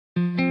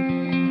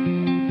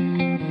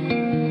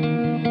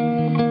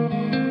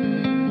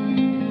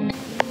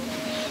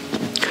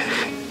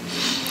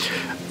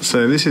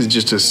So this is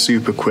just a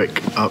super quick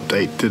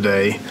update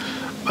today.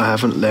 I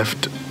haven't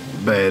left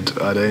bed.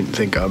 I don't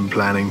think I'm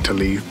planning to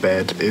leave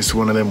bed. It's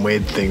one of them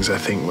weird things, I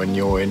think, when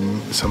you're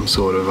in some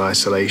sort of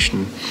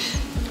isolation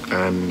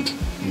and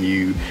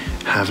you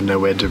have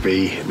nowhere to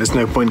be. There's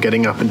no point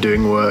getting up and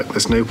doing work.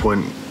 There's no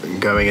point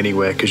going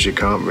anywhere because you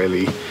can't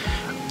really.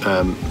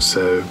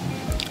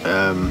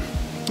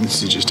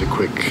 This is just a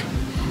quick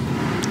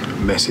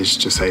message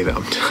to say that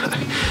I'm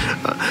tired.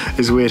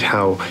 It's weird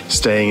how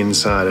staying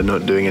inside and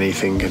not doing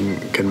anything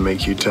can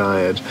make you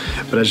tired.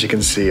 But as you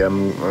can see,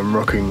 I'm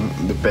rocking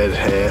the bed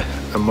hair.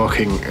 I'm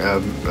rocking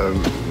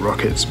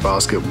Rockets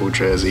basketball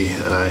jersey,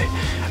 and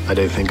I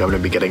don't think I'm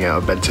going to be getting out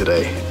of bed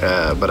today.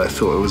 But I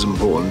thought it was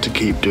important to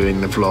keep doing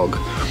the vlog.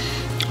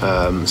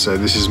 So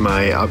this is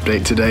my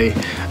update today.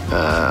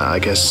 I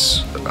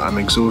guess I'm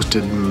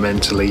exhausted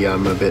mentally.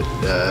 I'm a bit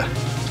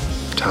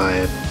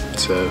tired,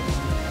 so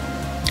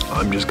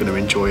I'm just going to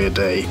enjoy a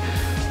day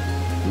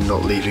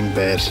not leaving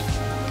bed,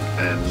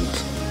 and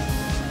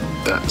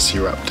that's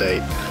your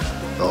update.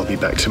 I'll be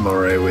back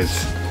tomorrow with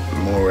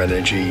more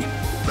energy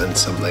and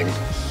something.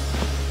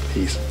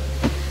 Peace.